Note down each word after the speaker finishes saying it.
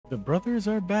The brothers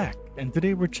are back, and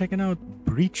today we're checking out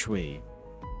Breachway,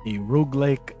 a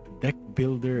roguelike deck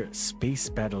builder space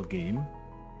battle game.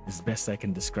 Is best I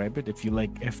can describe it. If you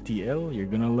like FTL, you're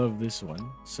gonna love this one.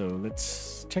 So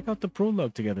let's check out the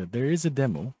prologue together. There is a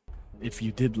demo. If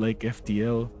you did like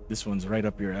FTL, this one's right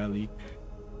up your alley.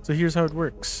 So here's how it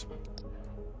works.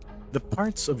 The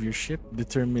parts of your ship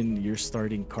determine your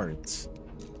starting cards.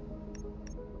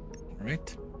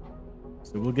 Alright?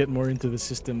 So we'll get more into the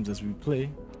systems as we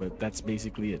play, but that's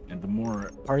basically it. And the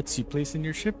more parts you place in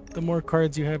your ship, the more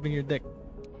cards you have in your deck.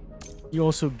 You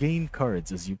also gain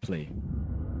cards as you play.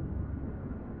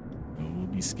 We'll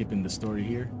be skipping the story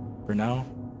here for now.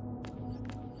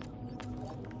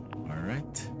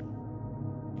 Alright.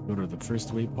 Go to the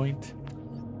first waypoint.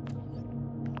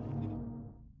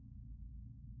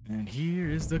 And here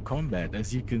is the combat.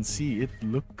 As you can see, it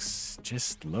looks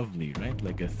just lovely, right?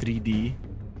 Like a 3D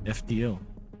FTL.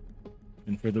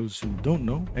 And for those who don't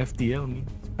know, FTL means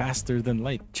faster than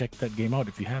light. Check that game out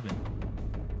if you haven't.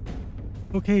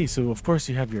 Okay, so of course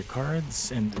you have your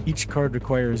cards, and each card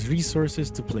requires resources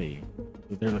to play.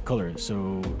 So they're the colors,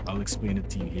 so I'll explain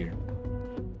it to you here.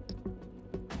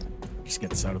 Just get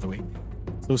this out of the way.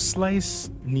 So Slice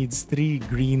needs 3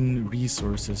 green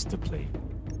resources to play.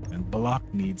 And Block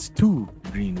needs 2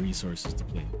 green resources to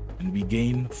play. And we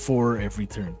gain 4 every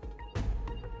turn.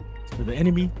 For the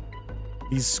enemy,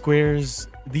 these squares,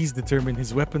 these determine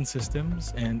his weapon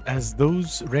systems, and as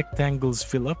those rectangles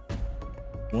fill up,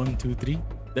 1, 2, 3,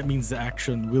 that means the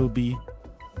action will be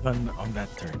done on that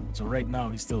turn. So right now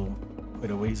he's still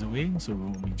quite a ways away, so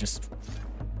we just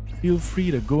feel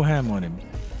free to go ham on him.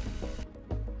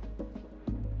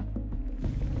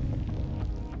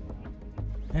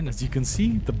 And as you can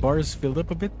see, the bars filled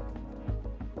up a bit.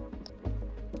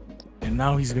 And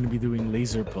now he's going to be doing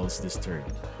laser pulse this turn.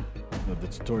 So the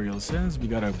tutorial says we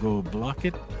gotta go block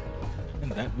it,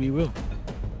 and that we will.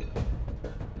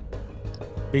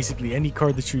 Basically, any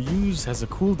card that you use has a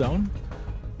cooldown.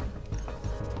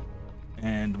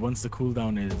 And once the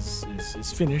cooldown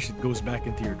is finished, it goes back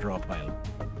into your draw pile.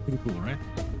 Pretty cool, right?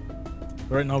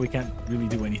 But right now we can't really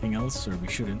do anything else, or we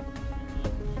shouldn't.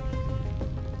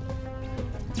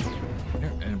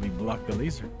 And we block the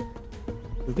laser.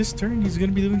 So this turn, he's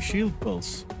going to be doing shield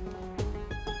pulse.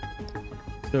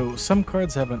 So some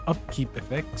cards have an upkeep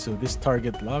effect, so this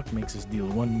target lock makes us deal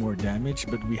 1 more damage,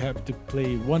 but we have to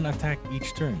play 1 attack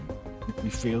each turn. If we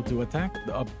fail to attack,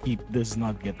 the upkeep does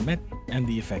not get met, and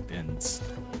the effect ends.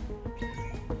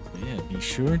 So yeah, be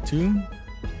sure to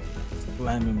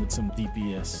slam him with some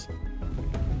DPS.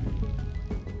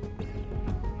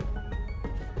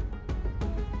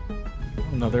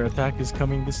 Another attack is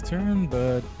coming this turn,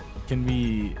 but can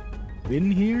we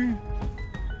win here?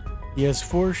 He has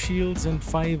 4 shields and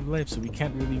 5 life, so we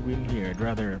can't really win here. I'd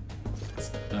rather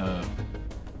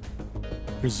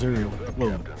preserve.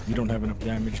 Well, we don't have enough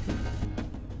damage, but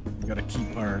we gotta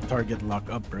keep our target lock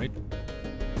up, right?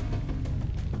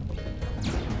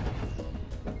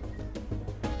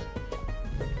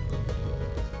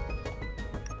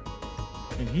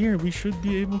 And here we should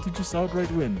be able to just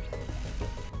outright win.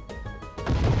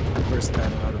 First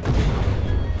battle out of the way.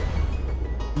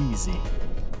 Easy.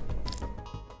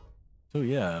 So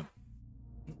yeah,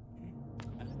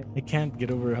 I can't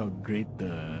get over how great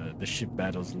the ship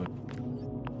battles look.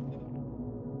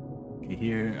 Okay,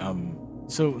 here,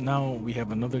 so now we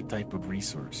have another type of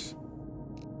resource,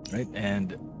 right?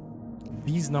 And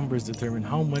these numbers determine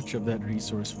how much of that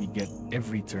resource we get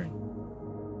every turn.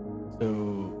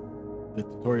 So the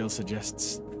tutorial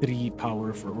suggests 3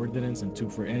 power for ordnance and 2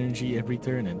 for energy every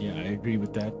turn, and yeah, I agree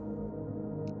with that.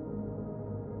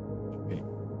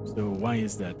 So why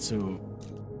is that? So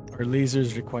our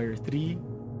lasers require 3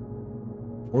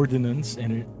 ordnance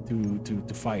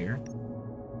to fire.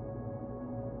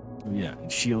 So yeah,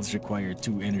 and shields require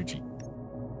 2 energy.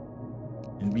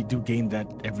 And we do gain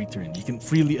that every turn. You can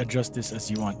freely adjust this as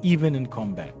you want, even in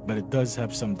combat, but it does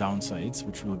have some downsides,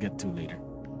 which we'll get to later.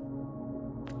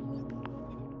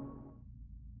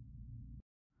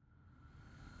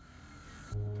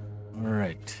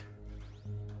 Alright.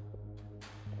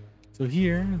 So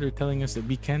here, they're telling us that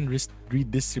we can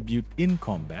redistribute in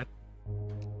combat,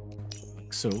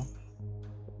 like so,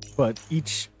 but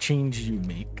each change you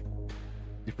make,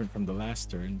 different from the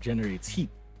last turn, generates heat,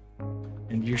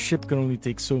 and your ship can only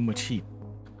take so much heat.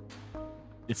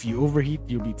 If you overheat,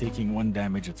 you'll be taking 1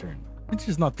 damage a turn, which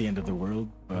is not the end of the world,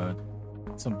 but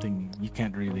something you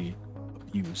can't really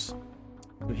abuse.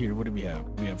 So here, what do we have?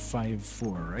 We have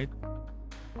 5-4, right?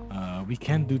 We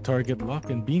can do target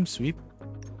lock and beam sweep.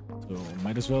 So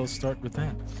might as well start with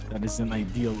that. That is an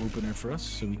ideal opener for us,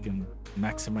 so we can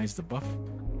maximize the buff.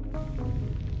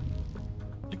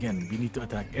 again, we need to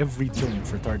attack every turn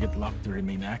for target lock to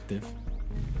remain active.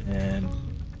 And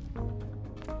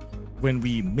when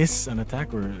we miss an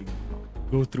attack or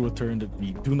go through a turn that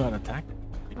we do not attack,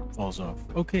 it falls off.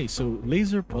 Okay, so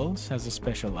Laser Pulse has a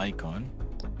special icon,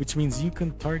 which means you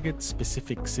can target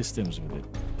specific systems with it.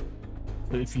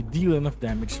 So if you deal enough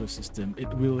damage to a system,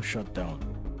 it will shut down.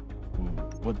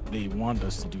 What they want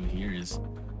us to do here is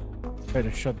try to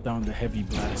shut down the heavy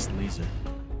blast laser.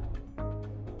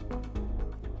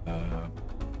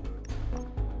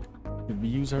 Did we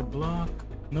use our block?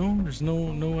 No, there's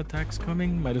no attacks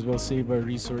coming. Might as well save our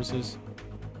resources.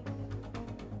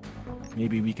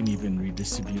 Maybe we can even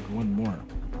redistribute one more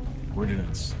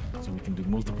ordnance, so we can do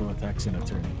multiple attacks in a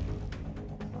turn.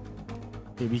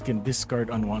 Okay, we can discard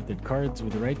unwanted cards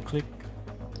with a right click,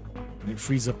 and it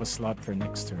frees up a slot for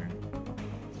next turn.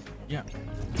 Yeah,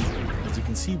 as you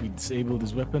can see, we disabled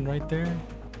his weapon right there.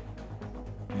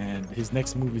 And his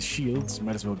next move is shields.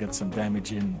 Might as well get some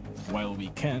damage in while we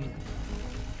can.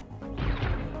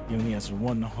 He only has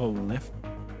one hull left.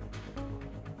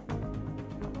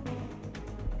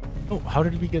 Oh, how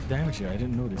did we get damage here? I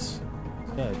didn't notice.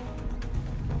 Bad.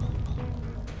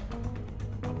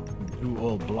 Blew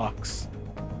all blocks.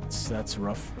 That's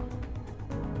rough.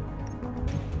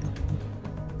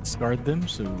 Discard them,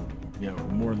 so yeah, we're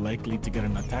more likely to get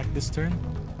an attack this turn.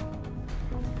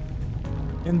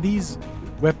 And these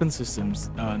weapon systems,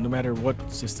 no matter what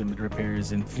system it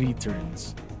repairs in 3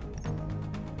 turns.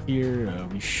 Here,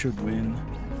 we should win.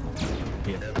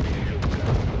 Yeah.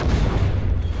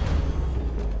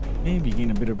 Maybe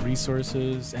gain a bit of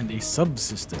resources and a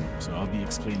subsystem, so I'll be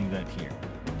explaining that here.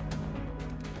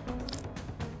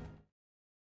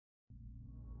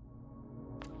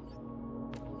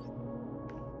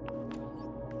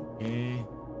 Okay.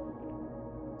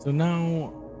 So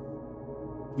now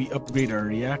we upgrade our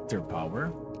reactor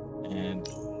power, and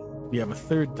we have a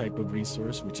third type of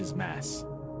resource, which is mass.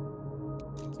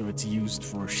 So it's used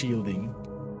for shielding.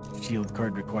 Shield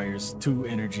card requires 2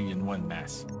 energy and 1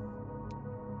 mass.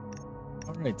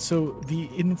 Alright, so the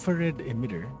infrared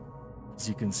emitter, as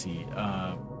you can see,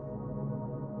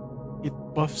 it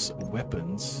buffs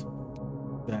weapons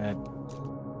that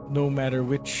no matter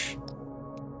what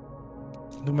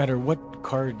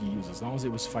card you use, as long as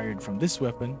it was fired from this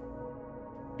weapon,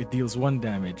 it deals 1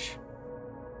 damage,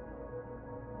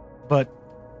 but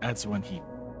adds 1 heat.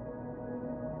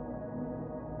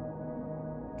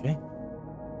 Okay.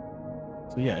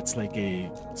 So yeah, it's like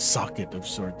a socket of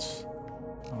sorts.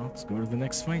 Well, let's go to the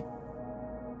next fight.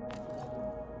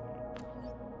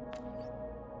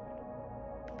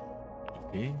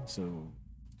 Okay, so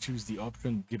choose the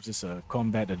option, gives us a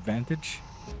combat advantage.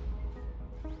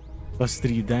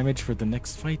 +3 damage for the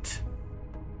next fight.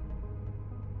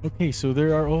 Okay, so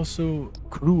there are also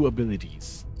crew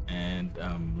abilities. And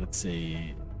let's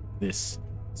say this.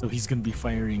 So he's going to be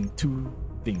firing 2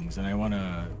 things, and I want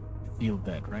to field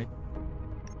that, right?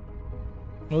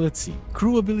 Well, let's see.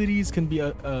 Crew abilities can be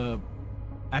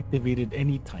activated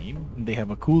anytime. They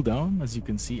have a cooldown, as you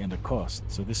can see, and a cost.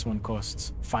 So this one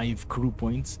costs 5 crew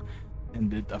points,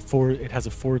 and it has a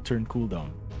 4-turn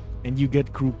cooldown. And you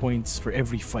get crew points for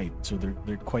every fight, so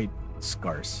they're quite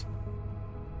scarce.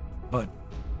 But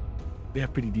they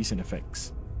have pretty decent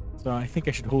effects. So I think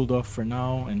I should hold off for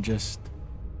now and just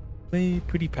play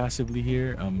pretty passively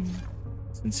here.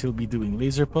 Since he'll be doing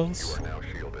laser pulse, You are now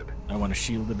shielded. I want to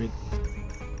shield a bit.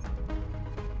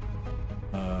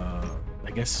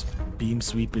 I guess beam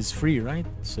sweep is free, right?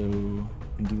 So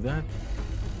I can do that.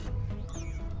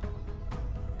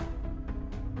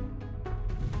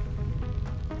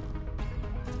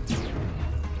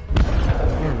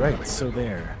 Alright, so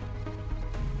there.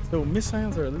 So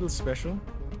missiles are a little special.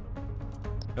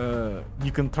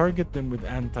 You can target them with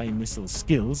anti-missile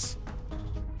skills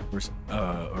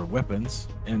or weapons,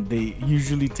 and they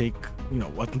usually take,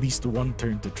 at least 1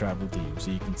 turn to travel to you,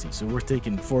 so you can see. So we're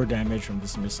taking 4 damage from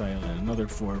this missile and another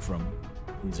 4 from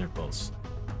laser pulse.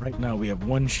 Right now we have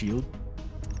 1 shield,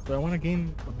 so I want to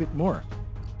gain a bit more.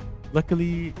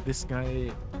 Luckily, this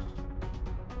guy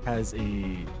has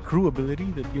a crew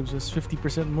ability that gives us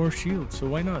 50% more shield, so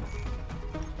why not?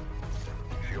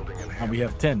 Shielding in Now hand. we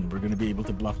have 10. We're going to be able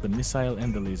to block the missile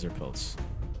and the laser pulse.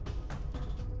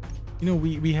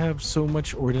 We have so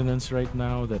much ordnance right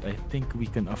now that I think we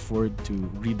can afford to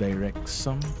redirect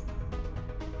some.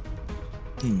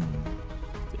 The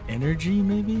energy,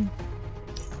 maybe?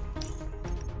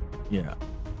 Yeah.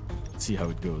 Let's see how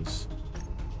it goes.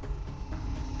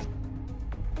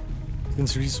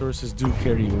 Since resources do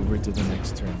carry over to the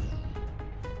next turn.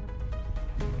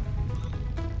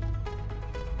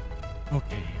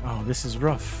 Okay. Oh, this is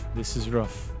rough. This is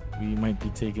rough. We might be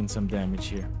taking some damage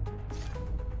here.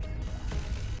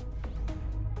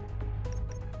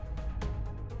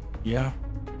 Yeah.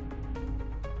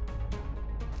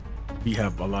 We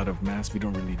have a lot of mass. We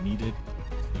don't really need it.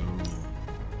 So,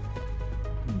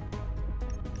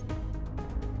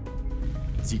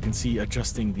 as you can see,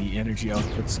 adjusting the energy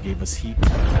outputs gave us heat.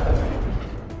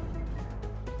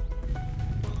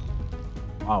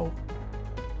 Wow.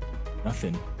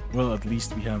 Nothing. Well, at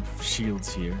least we have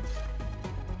shields here.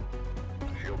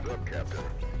 Shields up, Captain.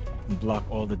 And block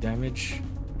all the damage.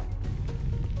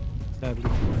 Sadly,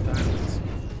 for that.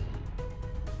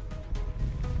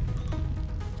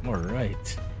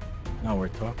 Alright. Now we're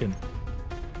talking.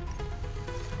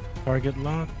 Target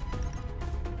lock.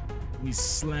 We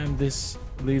slam this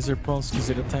laser pulse because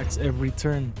it attacks every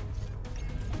turn.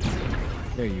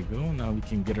 There you go. Now we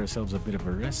can get ourselves a bit of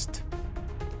a rest.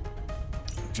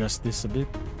 Adjust this a bit.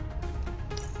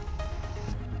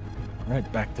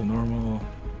 Alright, back to normal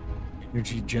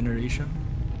energy generation.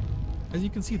 As you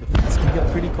can see, the fights can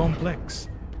get pretty complex.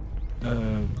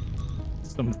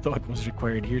 Some thought was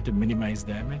required here to minimize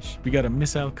damage. We got a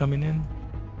missile coming in.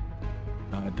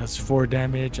 It does 4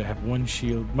 damage. I have 1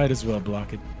 shield. Might as well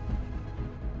block it.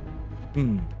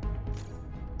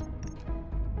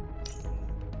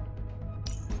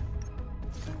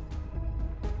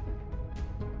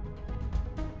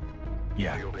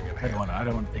 Yeah, I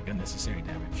don't want to take unnecessary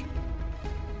damage.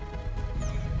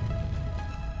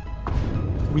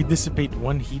 We dissipate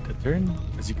 1 heat a turn,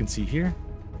 as you can see here,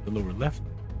 the lower left.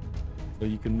 So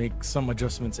you can make some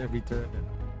adjustments every turn and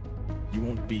you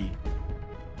won't be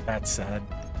that sad.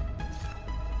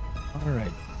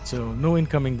 Alright, so no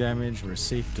incoming damage. We're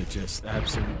safe to just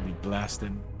absolutely blast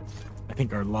him. I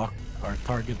think our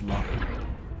target lock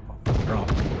drop.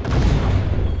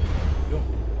 Go.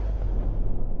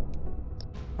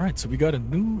 Alright, so we got a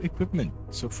new equipment.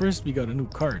 So first we got a new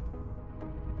card.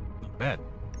 Not bad.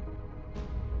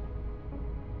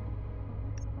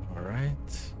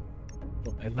 Alright.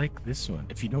 Well, I like this one.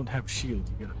 If you don't have shield,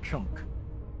 you get a chunk.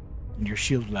 And your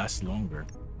shield lasts longer.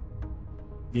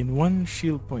 In 1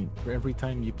 shield point for every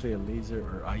time you play a laser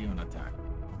or ion attack.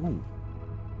 Ooh.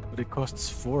 But it costs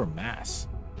 4 mass.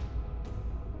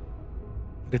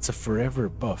 But it's a forever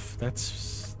buff.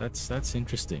 That's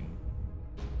interesting.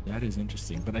 That is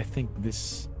interesting. But I think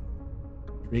this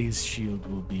raised shield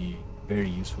will be very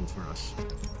useful for us.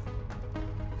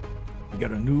 We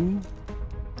got a new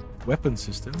weapon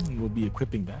system, and we'll be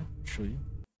equipping that. I'll show you.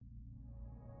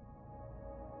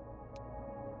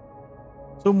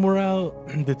 So morale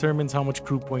determines how much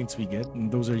crew points we get,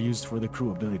 and those are used for the crew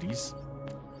abilities.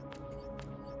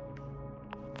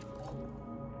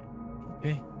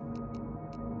 Okay.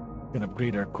 Gonna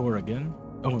upgrade our core again.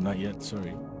 Oh, not yet,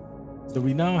 sorry. So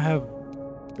we now have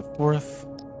the 4th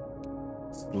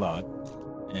slot,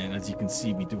 and as you can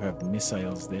see, we do have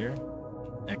missiles there.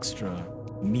 Extra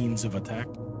means of attack.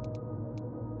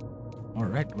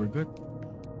 Alright, we're good.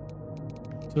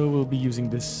 So we'll be using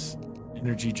this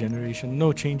energy generation.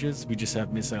 No changes, we just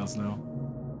have missiles now.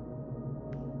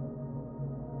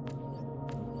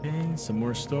 Okay, some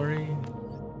more story.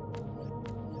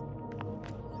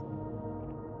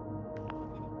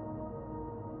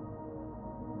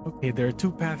 Okay, there are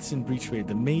 2 paths in Breachway,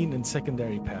 the main and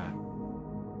secondary path.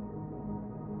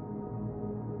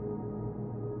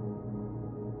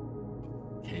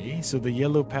 Okay, so the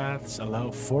yellow paths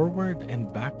allow forward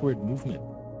and backward movement.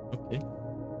 Okay,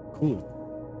 cool.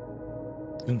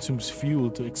 Consumes fuel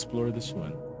to explore this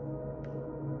one.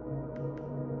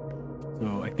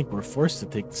 So I think we're forced to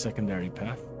take the secondary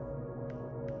path.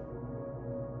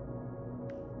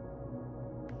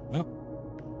 Well,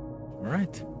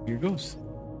 alright, here goes.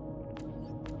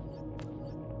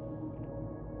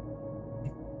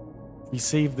 We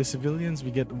save the civilians,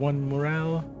 we get 1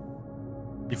 morale.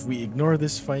 If we ignore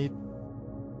this fight,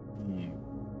 we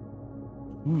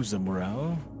lose a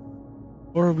morale.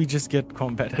 Or we just get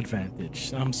combat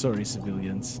advantage. I'm sorry,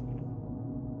 civilians.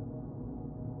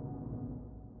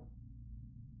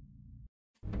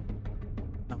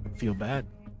 I feel bad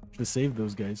to save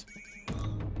those guys.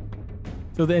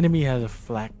 So the enemy has a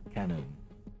flak cannon.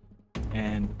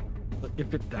 And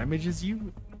if it damages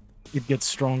you, it gets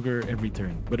stronger every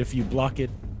turn. But if you block it,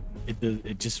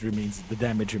 it just remains, the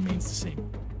damage remains the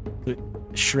same. So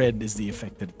shred is the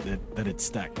effect that it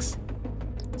stacks.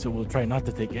 So we'll try not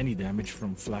to take any damage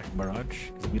from flak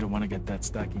barrage because we don't want to get that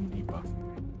stacking debuff.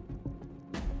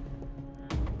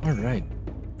 Alright.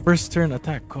 First turn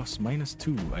attack costs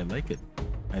 -2. I like it.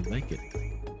 I like it.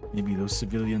 Maybe those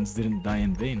civilians didn't die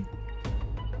in vain.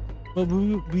 Well,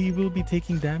 we will be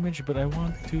taking damage, but I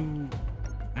want to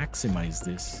maximize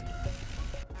this.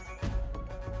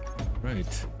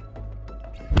 Right.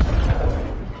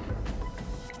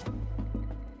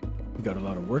 We got a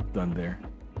lot of work done there.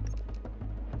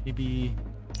 Maybe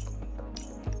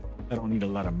I don't need a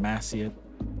lot of mass yet.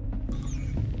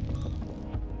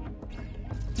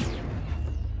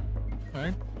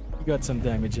 Alright, we got some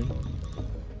damage in.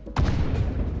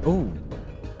 Oh,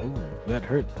 that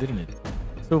hurt, didn't it?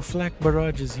 So flak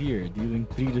barrage is here, dealing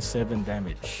 3 to 7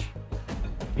 damage.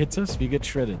 Hits us, we get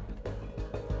shredded.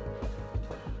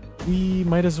 We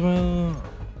might as well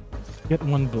get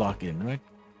one block in, right?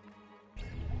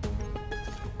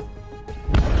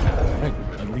 Right,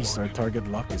 at least our target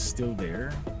lock is still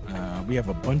there. We have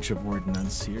a bunch of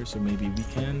ordnance here, so maybe we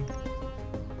can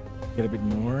get a bit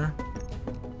more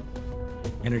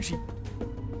energy.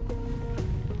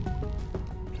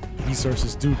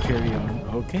 Resources do carry on.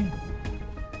 Okay.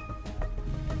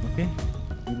 Okay.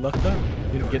 We lucked up.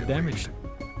 Didn't get damaged.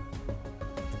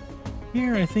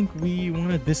 Here, I think we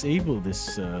want to disable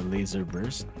this laser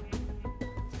burst.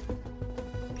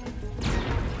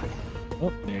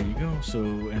 Oh, there you go. So,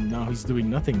 and now he's doing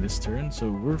nothing this turn,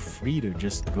 so we're free to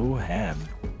just go ham.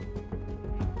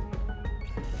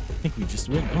 I think we just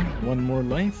win. Oh, one more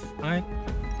life. Alright.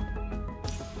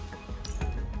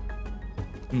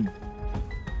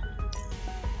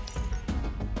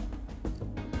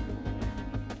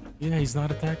 Yeah, he's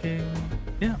not attacking.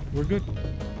 Yeah, we're good.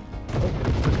 Oh,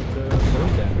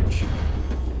 more damage.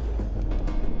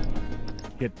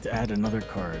 Get to add another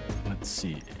card. Let's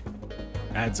see.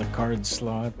 Adds a card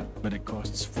slot, but it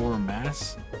costs 4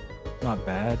 mass. Not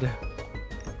bad.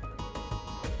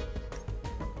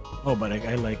 Oh, but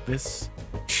I like this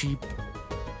cheap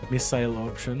missile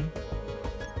option.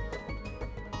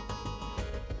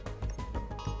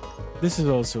 This is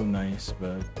also nice,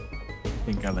 but I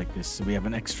think I like this. So we have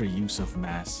an extra use of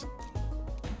mass.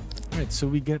 Alright, so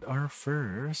we get our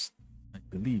first, I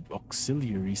believe,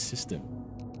 auxiliary system.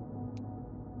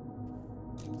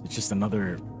 It's just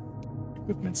another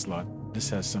equipment slot. This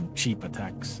has some cheap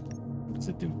attacks. What does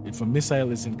it do? If a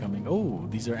missile is incoming, oh,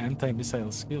 these are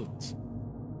anti-missile skills.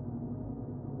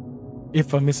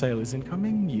 If a missile is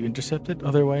incoming, you intercept it.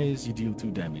 Otherwise, you deal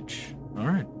 2 damage.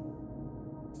 Alright.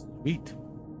 Sweet.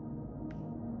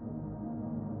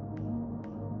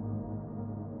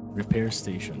 Repair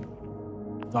station.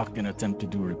 Dock and attempt to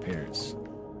do repairs.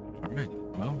 Alright,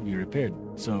 well, we repaired.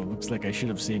 So, looks like I should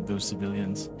have saved those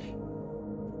civilians.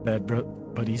 Bad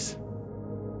buddies.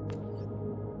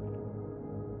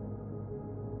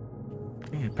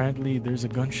 Okay, apparently there's a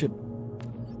gunship.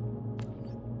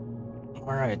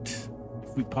 Alright.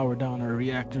 If we power down our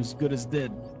reactors, good as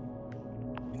dead.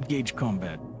 Engage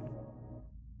combat.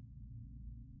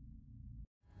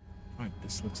 Alright,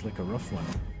 this looks like a rough one.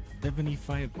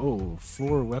 75. Oh,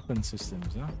 4 weapon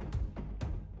systems, huh?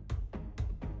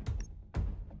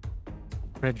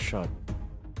 Red shot.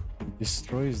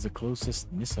 Destroys the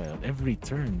closest missile every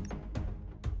turn.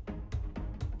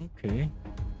 Okay.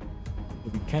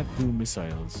 But we can't do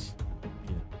missiles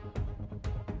yet.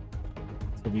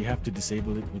 So we have to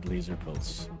disable it with laser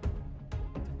pulse.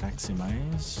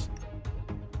 Maximize.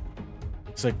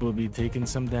 Looks like we'll be taking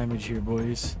some damage here,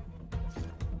 boys.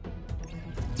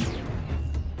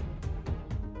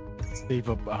 Save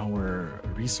up our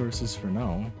resources for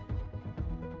now.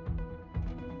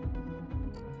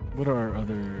 What are our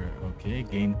other... Okay,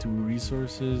 gain 2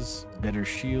 resources, better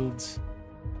shields.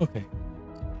 Okay.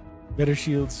 Better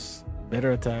shields,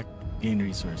 better attack, gain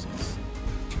resources.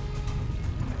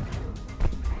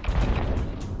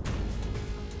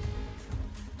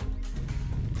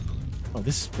 Oh,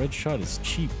 this spread shot is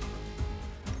cheap.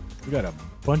 We got a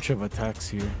bunch of attacks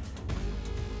here.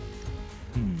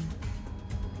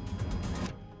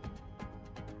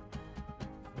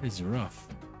 That is rough.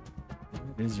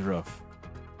 That is rough.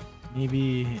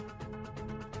 Maybe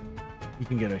we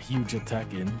can get a huge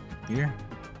attack in here.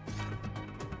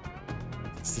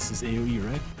 This is AoE,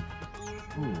 right?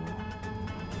 Ooh.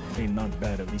 Okay, not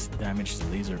bad. At least damage to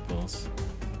laser pulse.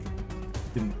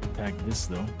 Didn't attack this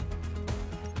though.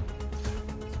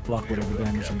 Let's block whatever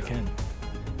damage we can.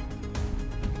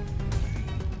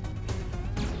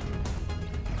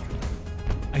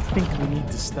 I think we need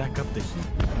to stack up the heat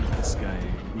with this guy.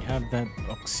 We have that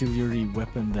auxiliary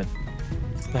weapon that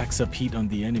stacks up heat on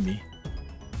the enemy.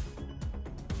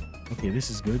 Okay, this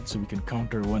is good, so we can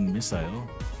counter 1 missile.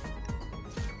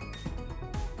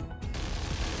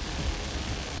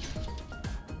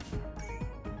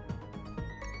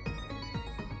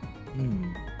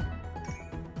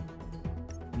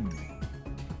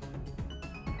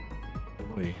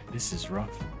 Boy, this is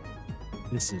rough.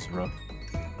 This is rough.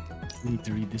 We need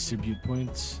to redistribute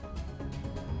points.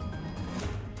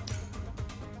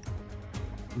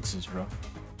 This is rough.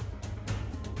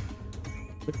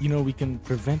 But you know, we can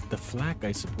prevent the flak,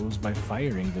 I suppose, by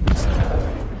firing the missile.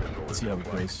 Let's see how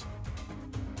it goes.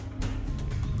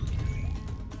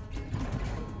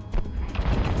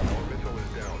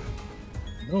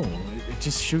 No, it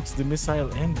just shoots the missile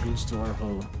and goes to our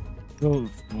hull. 12.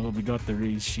 Well, we got the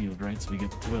raised shield, right? So we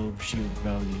get 12 shield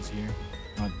values here.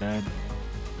 Not bad.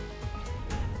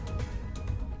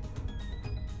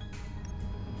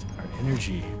 Our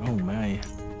energy. Oh my.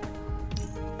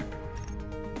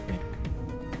 Okay.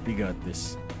 We got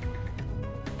this.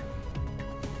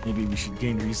 Maybe we should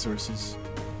gain resources.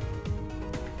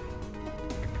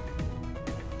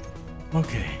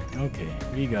 Okay, okay.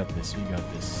 We got this. We got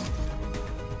this.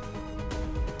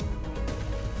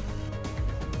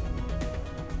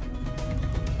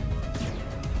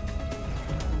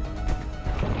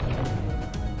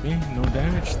 Okay, no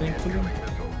damage, thankfully.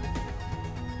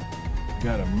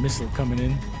 Got a missile coming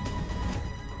in.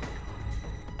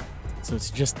 So it's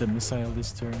just the missile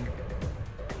this turn.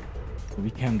 So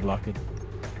we can block it.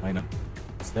 Why not?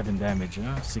 7 damage,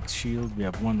 6 shield. We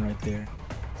have 1 right there.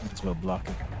 Might as well block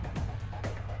it.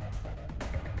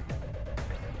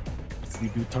 If we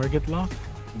do target lock,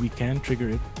 we can trigger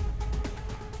it.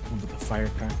 But the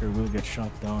firecracker will get shot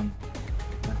down.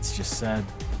 That's just sad.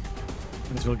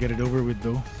 Might as well get it over with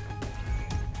though.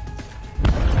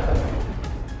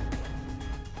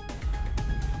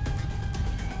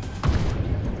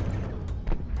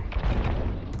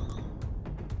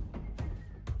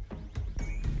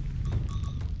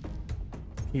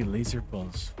 Okay, laser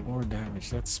pulse, 4 damage.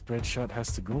 That spread shot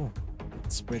has to go.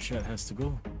 That spread shot has to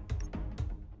go.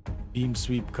 Beam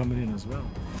sweep coming in as well.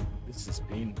 This is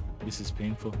pain. This is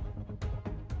painful.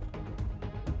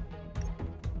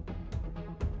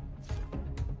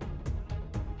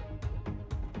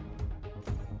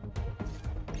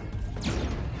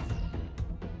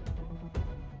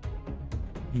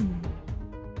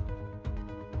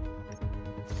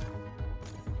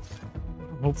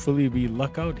 Hopefully we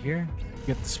luck out here.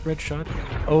 Get the spread shot.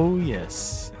 Oh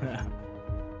yes.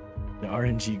 The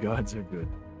RNG gods are good.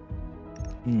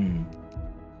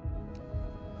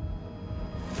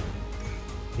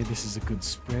 Okay, this is a good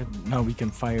spread. Now we can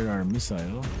fire our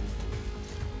missile.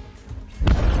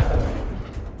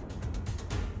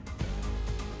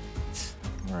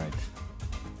 Alright.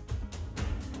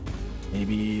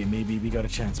 Maybe we got a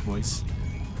chance, boys.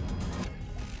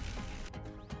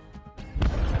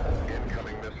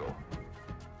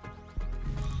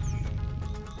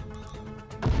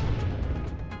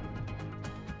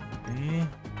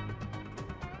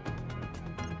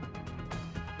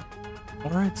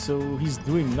 Alright, so he's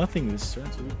doing nothing this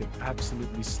turn, so we can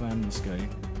absolutely slam this guy.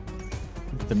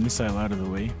 Get the missile out of the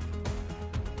way.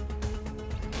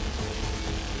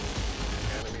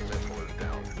 Enemy missile is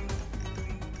down.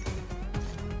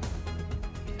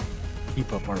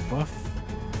 Keep up our buff.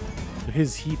 So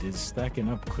his heat is stacking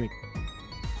up quick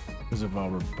because of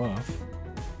our buff.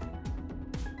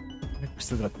 I think we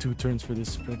still got 2 turns for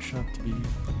this spread shot to be.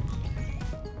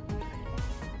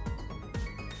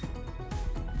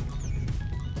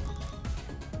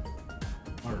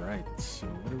 So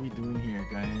what are we doing here,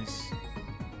 guys?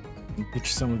 We can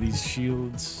pitch some of these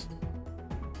shields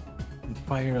and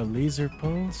fire a laser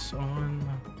pulse on.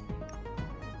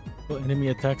 Well, enemy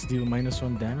attacks deal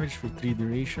 -1 damage for 3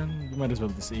 duration. You might as well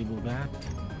disable that.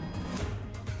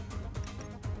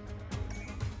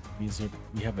 We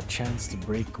have a chance to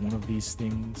break one of these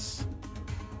things.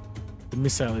 The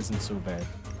missile isn't so bad.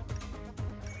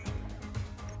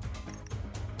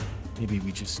 Maybe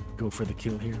we just go for the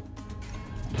kill here.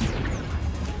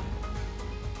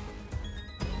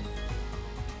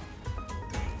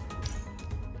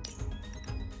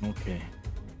 Okay.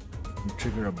 You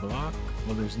trigger a block.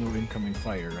 Well, there's no incoming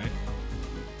fire, right?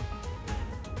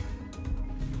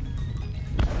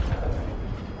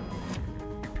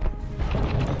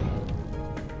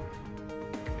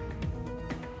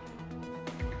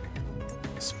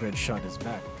 Spread shot is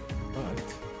back,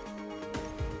 but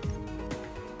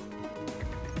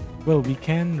well, we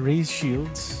can raise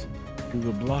shields. We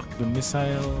will block the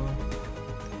missile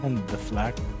and the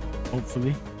flak,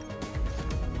 hopefully.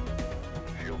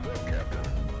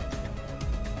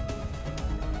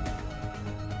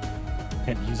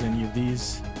 Can't use any of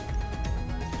these.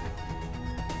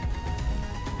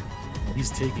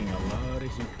 He's taking a lot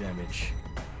of heat damage.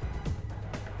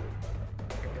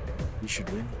 We should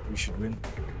win. We should win.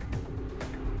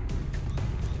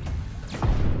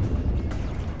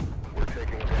 We're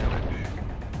taking damage.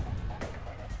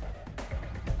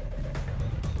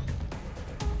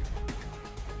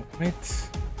 Right.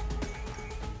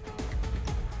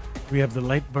 We have the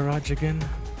light barrage again.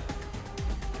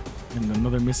 And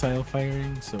another missile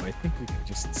firing, so I think we can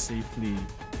just safely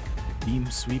beam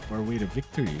sweep our way to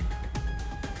victory.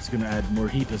 It's gonna add more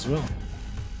heat as well.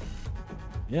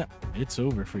 Yeah, it's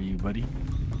over for you, buddy.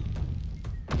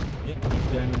 Yeah,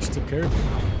 heat damage took care of it.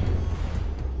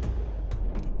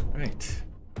 Right.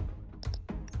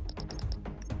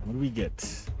 What do we get?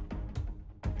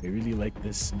 I really like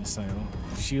this missile.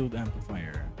 Shield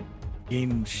amplifier.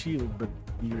 Gain shield, but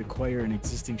you require an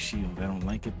existing shield. I don't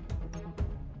like it.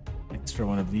 Extra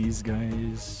one of these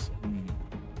guys.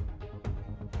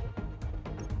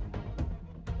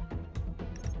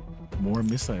 More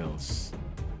missiles.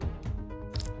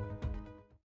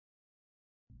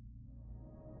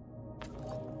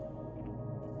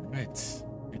 Right.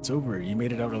 It's over. You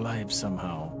made it out alive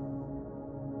somehow.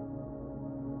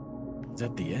 Is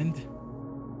that the end?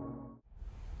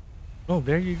 Oh,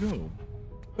 there you go.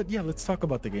 But yeah, let's talk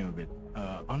about the game a bit.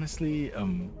 Honestly,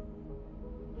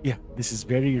 yeah, this is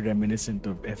very reminiscent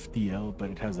of FTL, but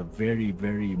it has a very,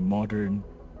 very modern,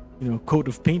 coat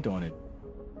of paint on it.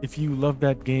 If you love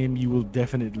that game, you will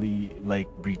definitely like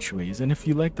Breachways. And if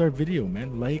you liked our video,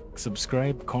 man, like,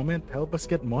 subscribe, comment, help us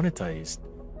get monetized.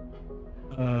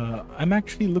 I'm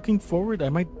actually looking forward. I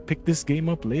might pick this game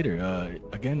up later.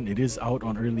 Again, it is out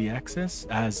on early access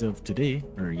as of today,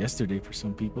 or yesterday for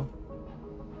some people.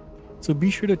 So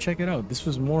be sure to check it out. This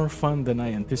was more fun than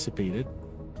I anticipated.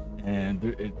 And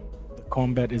the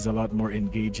combat is a lot more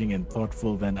engaging and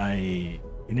thoughtful than I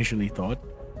initially thought.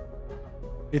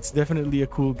 It's definitely a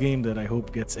cool game that I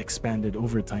hope gets expanded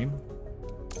over time.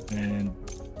 And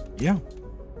yeah,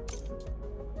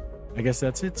 I guess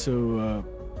that's it. So,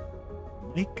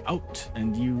 make out,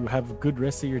 and you have a good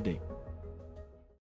rest of your day.